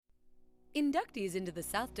Inductees into the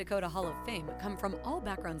South Dakota Hall of Fame come from all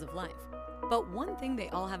backgrounds of life, but one thing they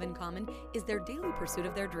all have in common is their daily pursuit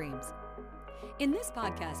of their dreams. In this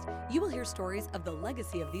podcast, you will hear stories of the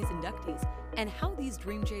legacy of these inductees and how these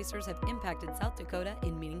dream chasers have impacted South Dakota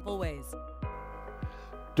in meaningful ways.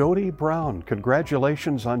 Dodie Brown,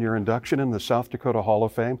 congratulations on your induction in the South Dakota Hall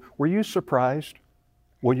of Fame. Were you surprised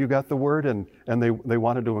when you got the word and they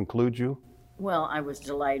wanted to include you? Well, I was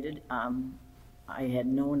delighted. I had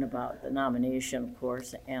known about the nomination, of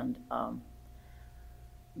course, and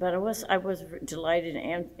but I was delighted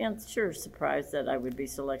and sure surprised that I would be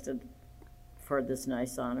selected for this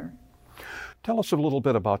nice honor. Tell us a little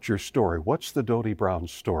bit about your story. What's the Dodie Brown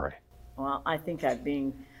story? Well, I think I'm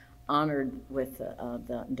being honored with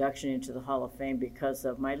the induction into the Hall of Fame because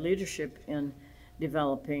of my leadership in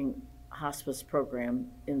developing hospice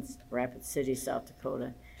program in Rapid City, South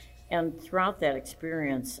Dakota. And throughout that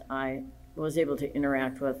experience, I was able to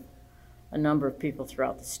interact with a number of people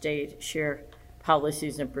throughout the state, share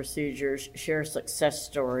policies and procedures, share success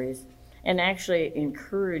stories, and actually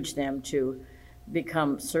encourage them to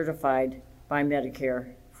become certified by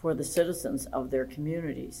Medicare for the citizens of their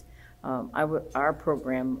communities. Our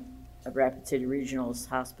program at Rapid City Regional's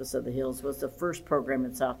Hospice of the Hills was the first program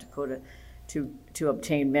in South Dakota to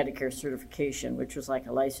obtain Medicare certification, which was like a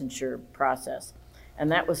licensure process. And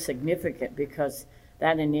that was significant because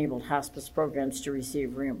that enabled hospice programs to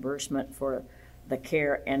receive reimbursement for the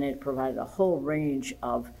care, and it provided a whole range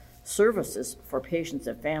of services for patients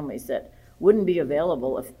and families that wouldn't be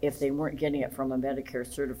available if they weren't getting it from a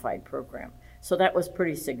Medicare certified program. So that was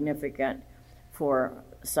pretty significant for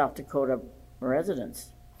South Dakota residents.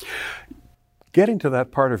 Getting to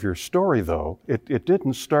that part of your story, though, it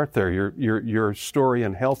didn't start there. Your story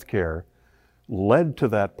in healthcare led to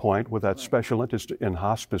that point with that special interest in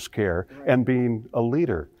hospice care and being a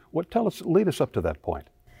leader. Lead us up to that point.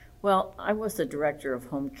 Well, I was the director of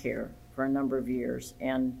home care for a number of years,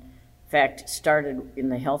 and in fact started in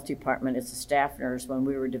the health department as a staff nurse when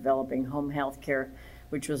we were developing home health care,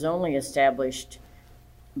 which was only established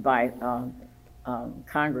by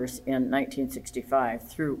Congress in 1965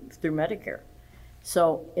 through Medicare.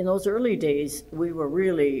 So in those early days, we were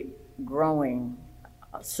really growing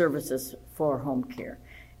services for home care.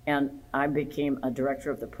 And I became a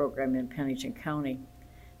director of the program in Pennington County.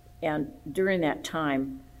 And during that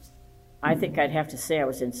time, I think I'd have to say I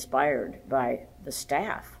was inspired by the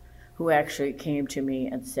staff who actually came to me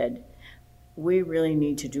and said, we really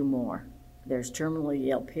need to do more. There's terminally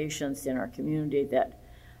ill patients in our community that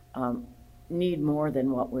need more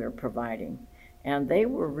than what we're providing. And they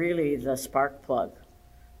were really the spark plug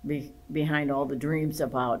behind all the dreams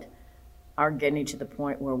about our getting to the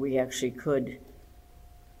point where we actually could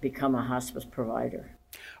become a hospice provider.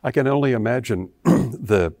 I can only imagine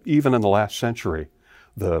even in the last century,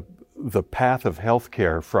 the path of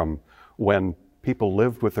healthcare from when people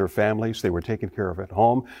lived with their families, they were taken care of at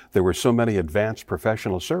home. There were so many advanced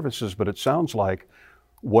professional services, but it sounds like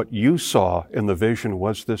what you saw in the vision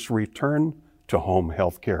was this return to home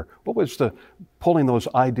healthcare. What was pulling those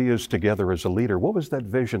ideas together as a leader? What was that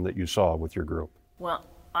vision that you saw with your group? Well,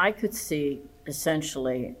 I could see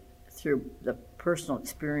essentially through the personal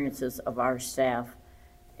experiences of our staff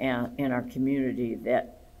and in our community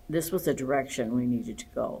that this was the direction we needed to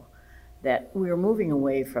go, that we were moving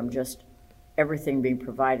away from just everything being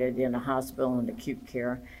provided in a hospital and acute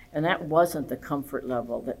care, and that wasn't the comfort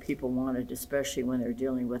level that people wanted, especially when they're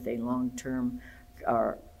dealing with a long-term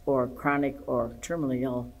or chronic or terminally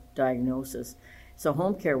ill diagnosis. So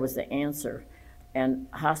home care was the answer. And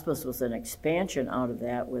hospice was an expansion out of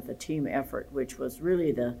that with a team effort, which was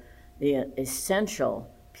really the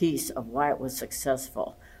essential piece of why it was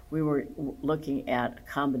successful. We were looking at a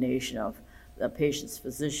combination of the patient's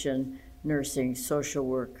physician, nursing, social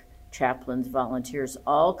work, chaplains, volunteers,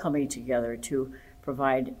 all coming together to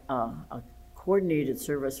provide a coordinated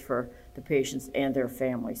service for the patients and their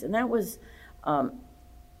families. And that was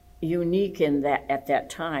unique in that at that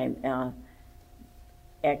time.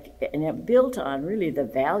 And it built on really the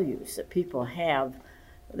values that people have.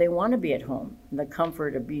 They want to be at home, the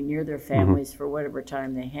comfort of being near their families for whatever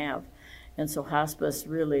time they have. And so hospice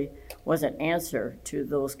really was an answer to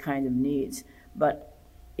those kind of needs. But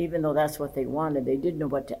even though that's what they wanted, they didn't know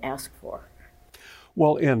what to ask for.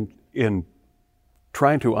 Well, in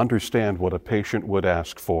trying to understand what a patient would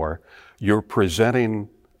ask for, you're presenting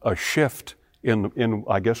a shift in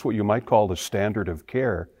I guess what you might call the standard of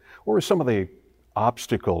care. What were some of the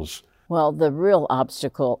obstacles? Well, the real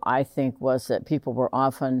obstacle, I think, was that people were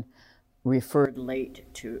often referred late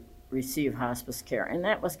to receive hospice care. And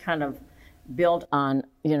that was kind of built on,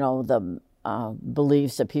 the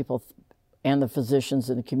beliefs that people and the physicians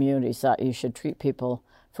in the community thought you should treat people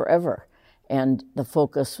forever. And the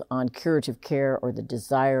focus on curative care, or the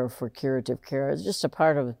desire for curative care, is just a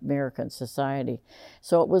part of American society.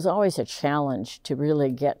 So it was always a challenge to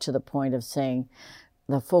really get to the point of saying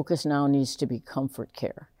the focus now needs to be comfort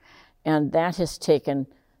care. And that has taken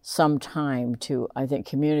some time to, I think,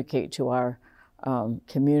 communicate to our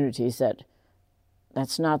communities that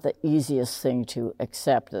that's not the easiest thing to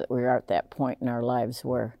accept, that we're at that point in our lives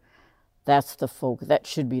where that's the focus, that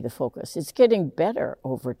should be the focus. It's getting better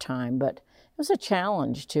over time, but it was a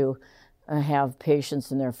challenge to have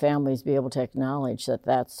patients and their families be able to acknowledge that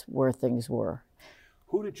that's where things were.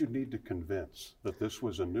 Who did you need to convince that this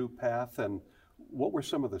was a new path, and what were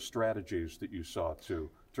some of the strategies that you saw to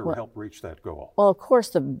help reach that goal? Well, of course,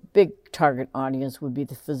 the big target audience would be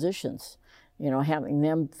the physicians. Having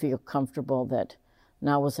them feel comfortable that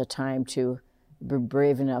now was a time to be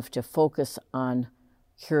brave enough to focus on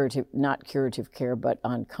not curative care, but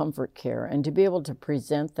on comfort care, and to be able to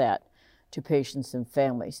present that to patients and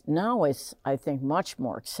families. Now it's, I think, much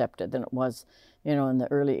more accepted than it was, in the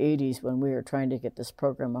early 80s when we were trying to get this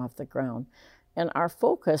program off the ground. And our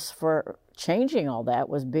focus for changing all that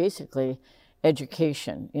was basically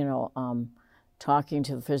education, talking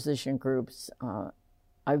to the physician groups.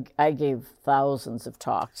 I gave thousands of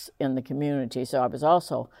talks in the community, so I was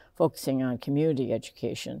also focusing on community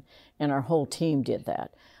education, and our whole team did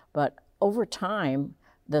that. But over time,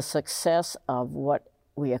 the success of what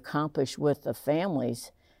we accomplished with the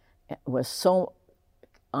families was so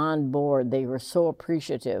on board, they were so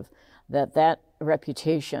appreciative that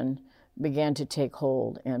reputation began to take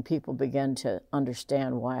hold, and people began to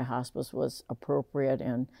understand why a hospice was appropriate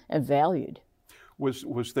and valued.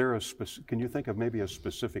 Was there can you think of maybe a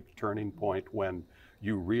specific turning point when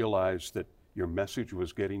you realized that your message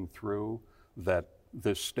was getting through, that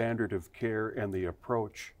this standard of care and the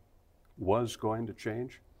approach was going to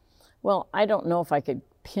change? Well, I don't know if I could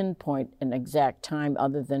pinpoint an exact time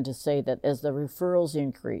other than to say that as the referrals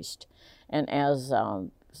increased and as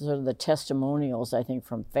sort of the testimonials, I think,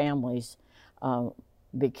 from families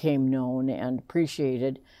became known and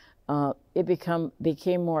appreciated, it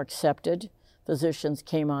became more accepted. Physicians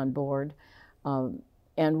came on board,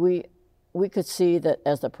 and we could see that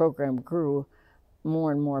as the program grew,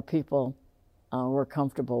 more and more people were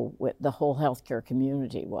comfortable with the whole healthcare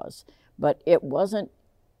community was. But it wasn't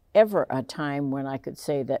ever a time when I could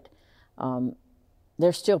say that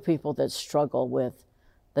there's still people that struggle with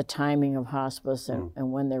the timing of hospice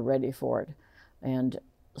and when they're ready for it. And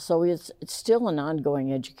so it's still an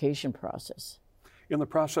ongoing education process. In the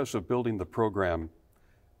process of building the program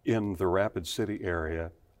in the Rapid City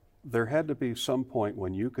area, there had to be some point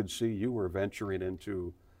when you could see you were venturing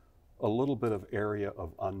into a little bit of area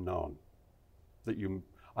of unknown. That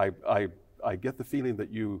I get the feeling that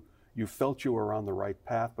you felt you were on the right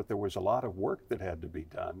path, but there was a lot of work that had to be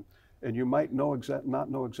done, and you might not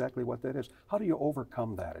know exactly what that is. How do you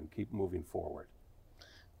overcome that and keep moving forward?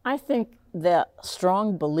 I think that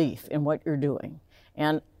strong belief in what you're doing,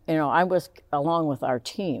 and I was, along with our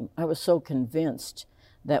team, I was so convinced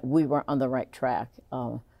that we were on the right track,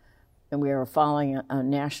 and we were following a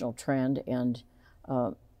national trend, and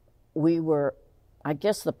we were, I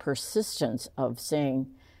guess, the persistence of saying,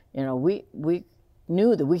 we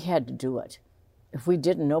knew that we had to do it. If we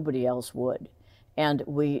didn't, nobody else would. And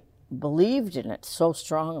we believed in it so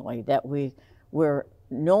strongly that we were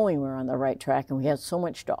knowing we were on the right track, and we had so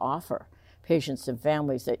much to offer patients and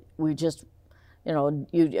families that we just,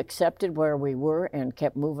 you accepted where we were and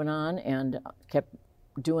kept moving on and kept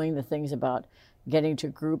doing the things about getting to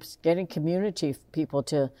groups, getting community people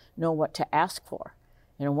to know what to ask for.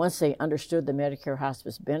 And once they understood the Medicare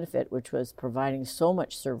hospice benefit, which was providing so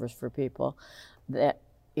much service for people, that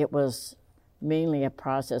it was mainly a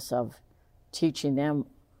process of teaching them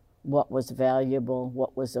what was valuable,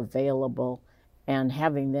 what was available, and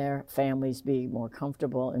having their families be more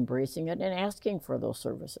comfortable embracing it and asking for those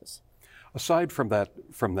services. Aside from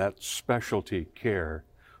that specialty care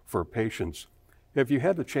for patients, have you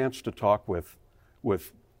had the chance to talk with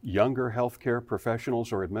younger healthcare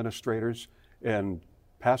professionals or administrators and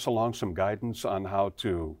pass along some guidance on how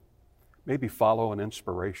to maybe follow an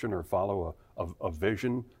inspiration or follow a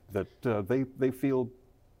vision that they feel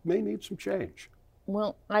may need some change?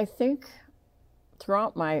 Well, I think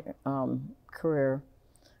throughout my career,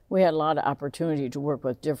 we had a lot of opportunity to work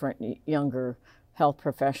with different younger health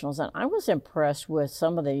professionals, and I was impressed with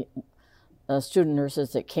some of the student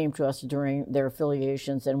nurses that came to us during their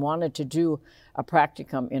affiliations and wanted to do a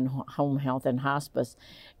practicum in home health and hospice.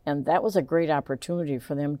 And that was a great opportunity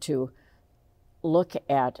for them to look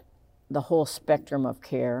at the whole spectrum of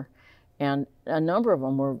care And a number of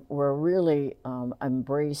them were really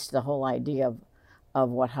embraced the whole idea of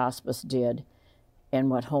what hospice did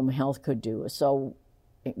and what home health could do. So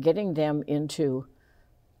getting them into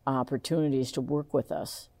opportunities to work with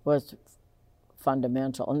us was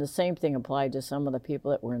fundamental. And the same thing applied to some of the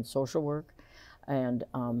people that were in social work and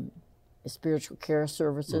spiritual care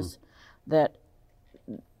services, that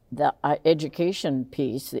the education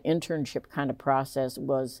piece, the internship kind of process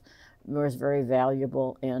was very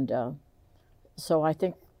valuable. And so I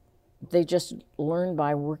think they just learned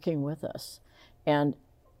by working with us. And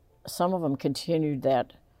some of them continued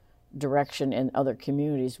that direction in other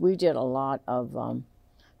communities. We did a lot of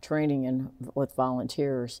training with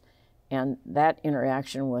volunteers, and that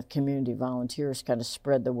interaction with community volunteers kind of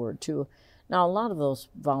spread the word too. Now, a lot of those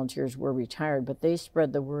volunteers were retired, but they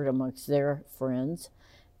spread the word amongst their friends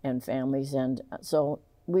and families. And so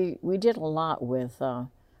we did a lot with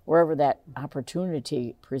wherever that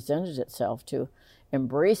opportunity presented itself to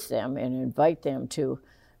embrace them and invite them to,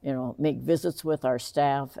 make visits with our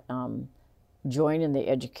staff, join in the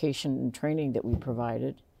education and training that we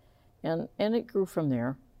provided. And it grew from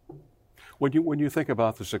there. When you think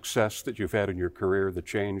about the success that you've had in your career, the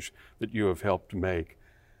change that you have helped make,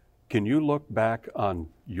 can you look back on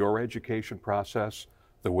your education process,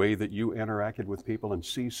 the way that you interacted with people, and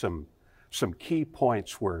see some key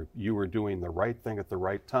points where you were doing the right thing at the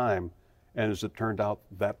right time, and as it turned out,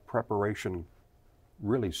 that preparation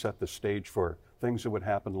really set the stage for things that would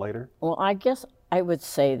happen later? Well, I guess I would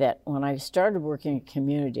say that when I started working in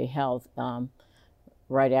community health,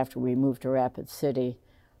 right after we moved to Rapid City,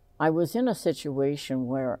 I was in a situation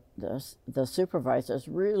where the supervisors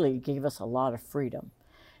really gave us a lot of freedom.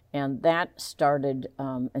 And that started,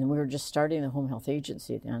 and we were just starting the home health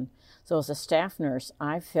agency then. So as a staff nurse,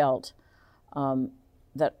 I felt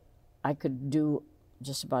that I could do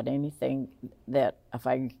just about anything, that if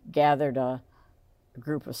I gathered a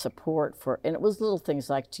group of support and it was little things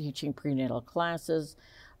like teaching prenatal classes,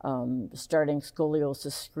 starting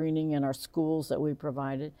scoliosis screening in our schools that we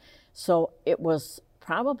provided. So it was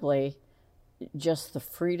probably just the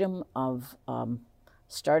freedom of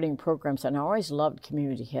starting programs, and I always loved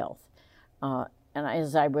community health. And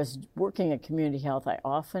as I was working at community health, I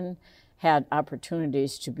often had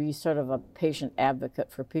opportunities to be sort of a patient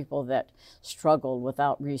advocate for people that struggled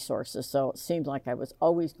without resources. So it seemed like I was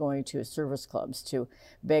always going to service clubs to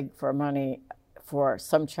beg for money for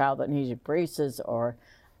some child that needed braces or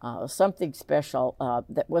something special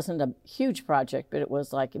that wasn't a huge project, but it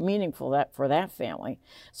was like meaningful for that family.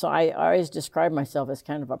 So I always described myself as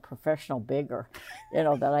kind of a professional beggar,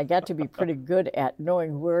 that I got to be pretty good at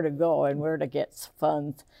knowing where to go and where to get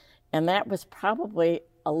funds. And that was probably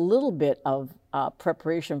a little bit of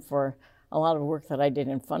preparation for a lot of work that I did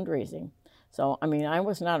in fundraising. So, I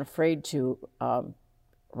was not afraid to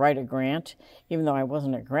write a grant, even though I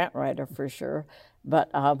wasn't a grant writer for sure.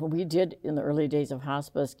 But we did, in the early days of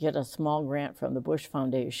hospice, get a small grant from the Bush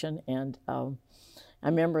Foundation. And I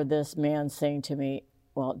remember this man saying to me,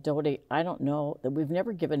 "Well, Dodie, I don't know that we've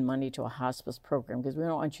never given money to a hospice program because we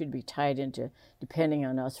don't want you to be tied into depending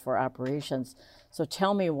on us for operations. So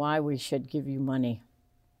tell me why we should give you money."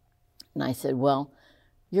 And I said, "Well,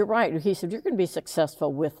 you're right." He said, "You're going to be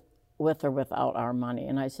successful with or without our money."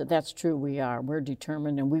 And I said, "That's true, we are. We're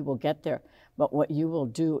determined and we will get there. But what you will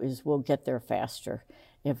do is we'll get there faster.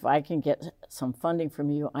 If I can get some funding from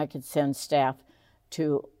you, I could send staff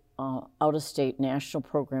to out-of-state national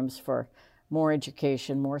programs for more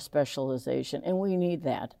education, more specialization, and we need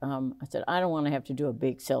that." I said, "I don't want to have to do a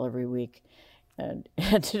bake sale every week and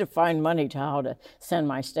to find money to how to send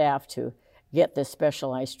my staff to get this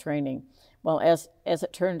specialized training." Well, as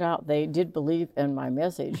it turned out, they did believe in my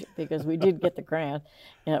message because we did get the grant,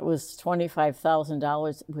 and it was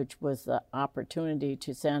 $25,000, which was the opportunity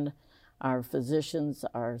to send our physicians,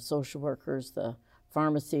 our social workers, the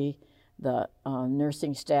pharmacy, the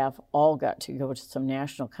nursing staff, all got to go to some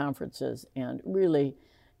national conferences and really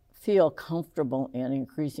feel comfortable in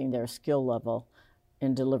increasing their skill level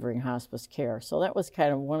in delivering hospice care. So that was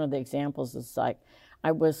kind of one of the examples. It's like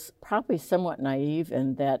I was probably somewhat naive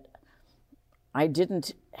in that I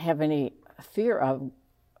didn't have any fear of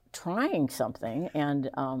trying something and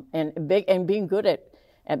being good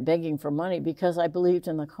at begging for money because I believed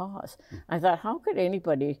in the cause. I thought, how could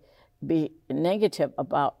anybody be negative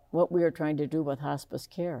about what we were trying to do with hospice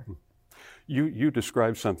care? You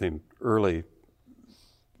described something early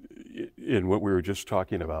in what we were just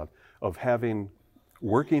talking about, of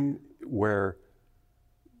working where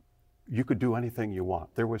you could do anything you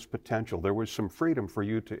want. There was potential. There was some freedom for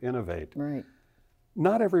you to innovate. Right.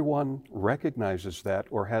 Not everyone recognizes that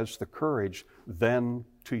or has the courage then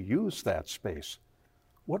to use that space.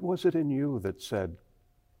 What was it in you that said,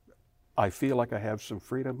 I feel like I have some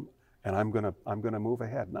freedom and I'm gonna move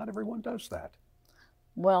ahead? Not everyone does that.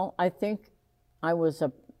 Well, I think I was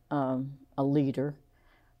a leader.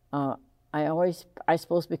 I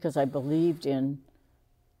suppose because I believed in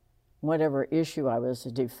whatever issue I was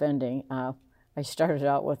defending. I started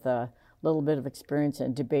out with a little bit of experience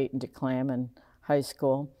in debate and declam in high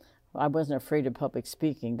school. I wasn't afraid of public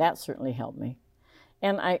speaking. That certainly helped me.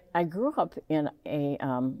 And I grew up in a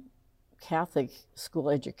Catholic school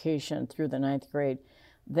education through the 9th grade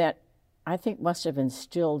that I think must have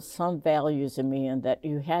instilled some values in me, and that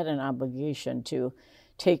you had an obligation to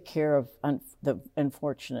take care of the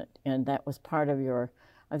unfortunate. And that was part of your,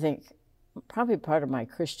 I think, probably part of my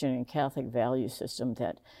Christian and Catholic value system,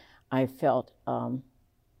 that I felt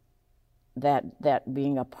that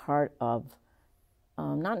being a part of,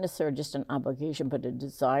 not necessarily just an obligation, but a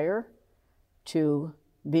desire to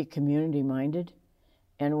be community-minded.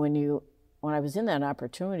 And when I was in that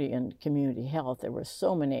opportunity in community health, there were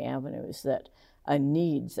so many avenues that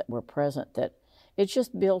needs that were present, that it's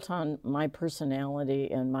just built on my personality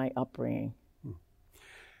and my upbringing.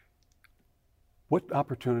 What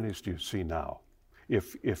opportunities do you see now?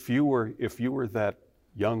 If you were that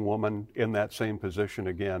young woman in that same position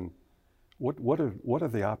again, what are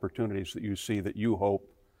the opportunities that you see that you hope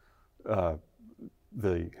the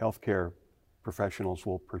healthcare professionals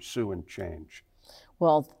will pursue and change?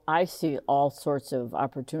 Well, I see all sorts of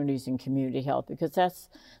opportunities in community health, because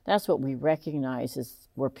that's what we recognize is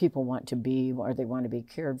where people want to be, where they want to be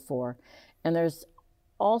cared for. And there's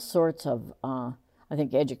all sorts of, I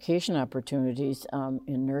think, education opportunities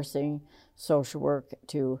in nursing, social work,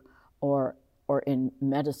 or in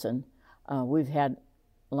medicine. We've had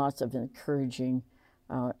lots of encouraging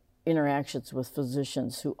interactions with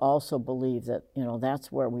physicians who also believe that,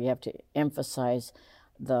 that's where we have to emphasize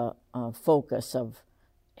the focus of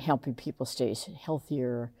helping people stay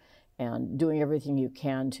healthier and doing everything you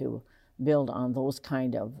can to build on those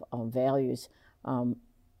kind of values.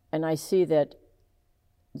 And I see that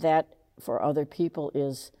for other people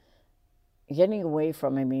is getting away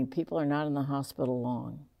from, people are not in the hospital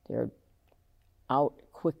long. They're out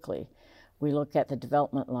quickly. We look at the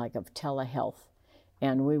development of telehealth,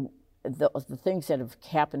 and the things that have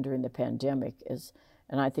happened during the pandemic is,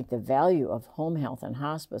 and I think the value of home health and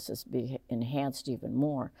hospice is being enhanced even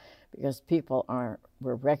more, because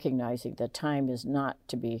we're recognizing that time is not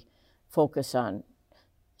to be focused on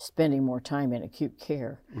spending more time in acute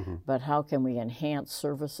care, but how can we enhance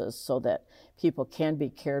services so that people can be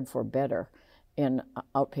cared for better in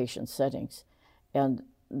outpatient settings. And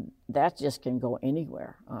that just can go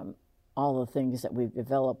anywhere. All the things that we've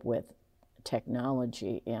developed with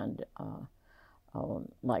technology and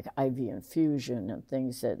like IV infusion and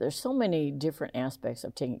things, that there's so many different aspects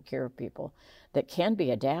of taking care of people that can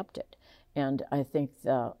be adapted. And I think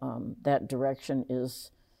that direction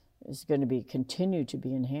is going to be continued to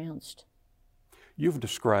be enhanced. You've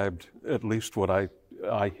described at least what I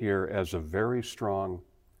hear as a very strong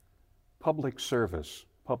public service,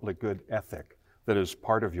 public good ethic that is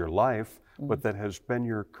part of your life, but that has been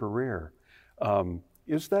your career.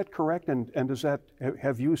 Is that correct? And does that,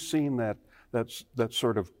 have you seen that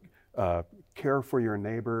sort of care for your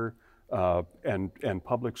neighbor and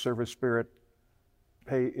public service spirit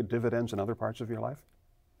pay dividends in other parts of your life?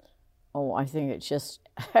 Oh, I think it's just,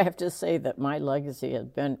 I have to say that my legacy has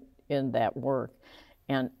been in that work.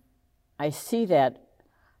 And I see that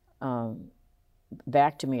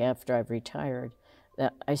back to me after I've retired,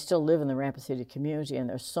 that I still live in the Rapid City community, and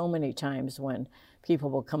there's so many times when people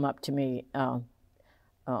will come up to me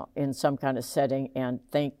in some kind of setting and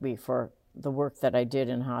thank me for the work that I did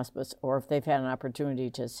in hospice, or if they've had an opportunity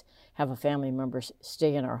to have a family member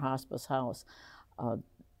stay in our hospice house.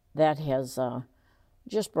 That has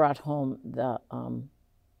just brought home the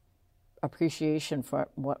appreciation for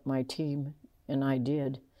what my team and I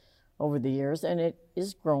did over the years, and it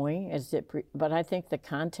is growing but I think the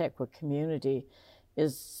contact with community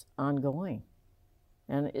is ongoing,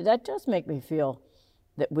 and that does make me feel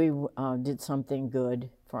that we did something good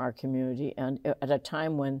for our community, and at a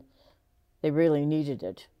time when they really needed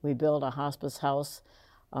it. We built a hospice house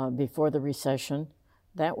before the recession.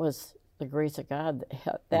 That was the grace of God.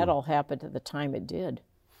 That all happened at the time it did.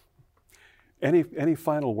 Any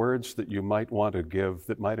final words that you might want to give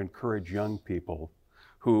that might encourage young people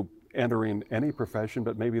who entering any profession,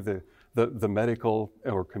 but maybe the medical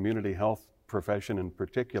or community health profession in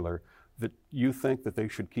particular, that you think that they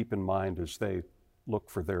should keep in mind as they look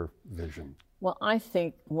for their vision? Well, I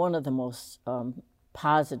think one of the most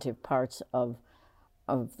positive parts of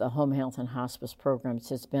of the home health and hospice programs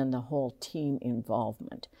has been the whole team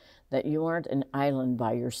involvement, that you aren't an island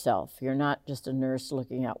by yourself. You're not just a nurse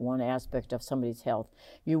looking at one aspect of somebody's health.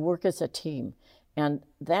 You work as a team. And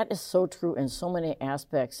that is so true in so many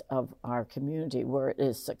aspects of our community where it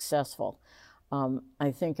is successful.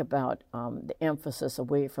 I think about the emphasis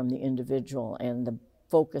away from the individual and the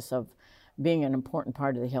focus of being an important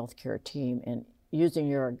part of the healthcare team and using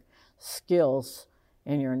your skills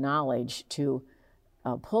and your knowledge to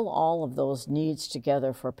pull all of those needs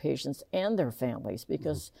together for patients and their families,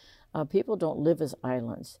 because people don't live as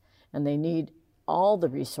islands, and they need all the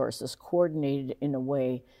resources coordinated in a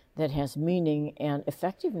way that has meaning and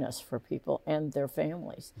effectiveness for people and their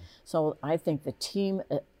families. So I think the team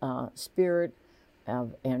spirit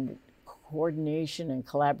and coordination and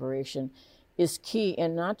collaboration is key,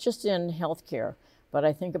 and not just in healthcare, but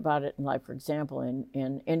I think about it, like, for example,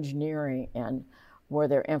 in engineering, and where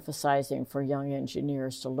they're emphasizing for young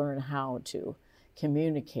engineers to learn how to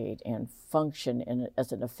communicate and function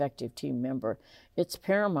as an effective team member. It's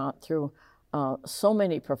paramount through so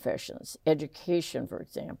many professions, education, for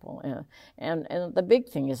example, and the big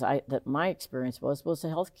thing is that my experience was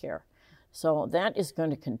healthcare. So that is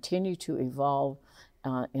going to continue to evolve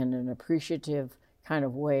in an appreciative kind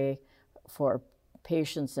of way for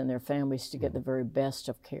patients and their families to get the very best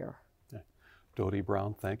of care. Okay. Dodie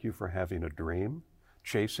Brown, thank you for having a dream,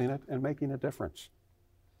 chasing it, and making a difference.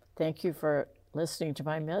 Thank you for listening to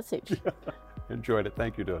my message. Enjoyed it.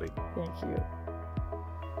 Thank you, Dodie. Thank you.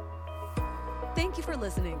 Thank you for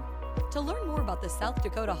listening. To learn more about the South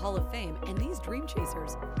Dakota Hall of Fame and these dream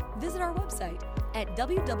chasers, visit our website at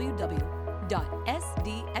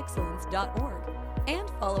www.sdexcellence.org and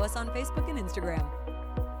follow us on Facebook and Instagram.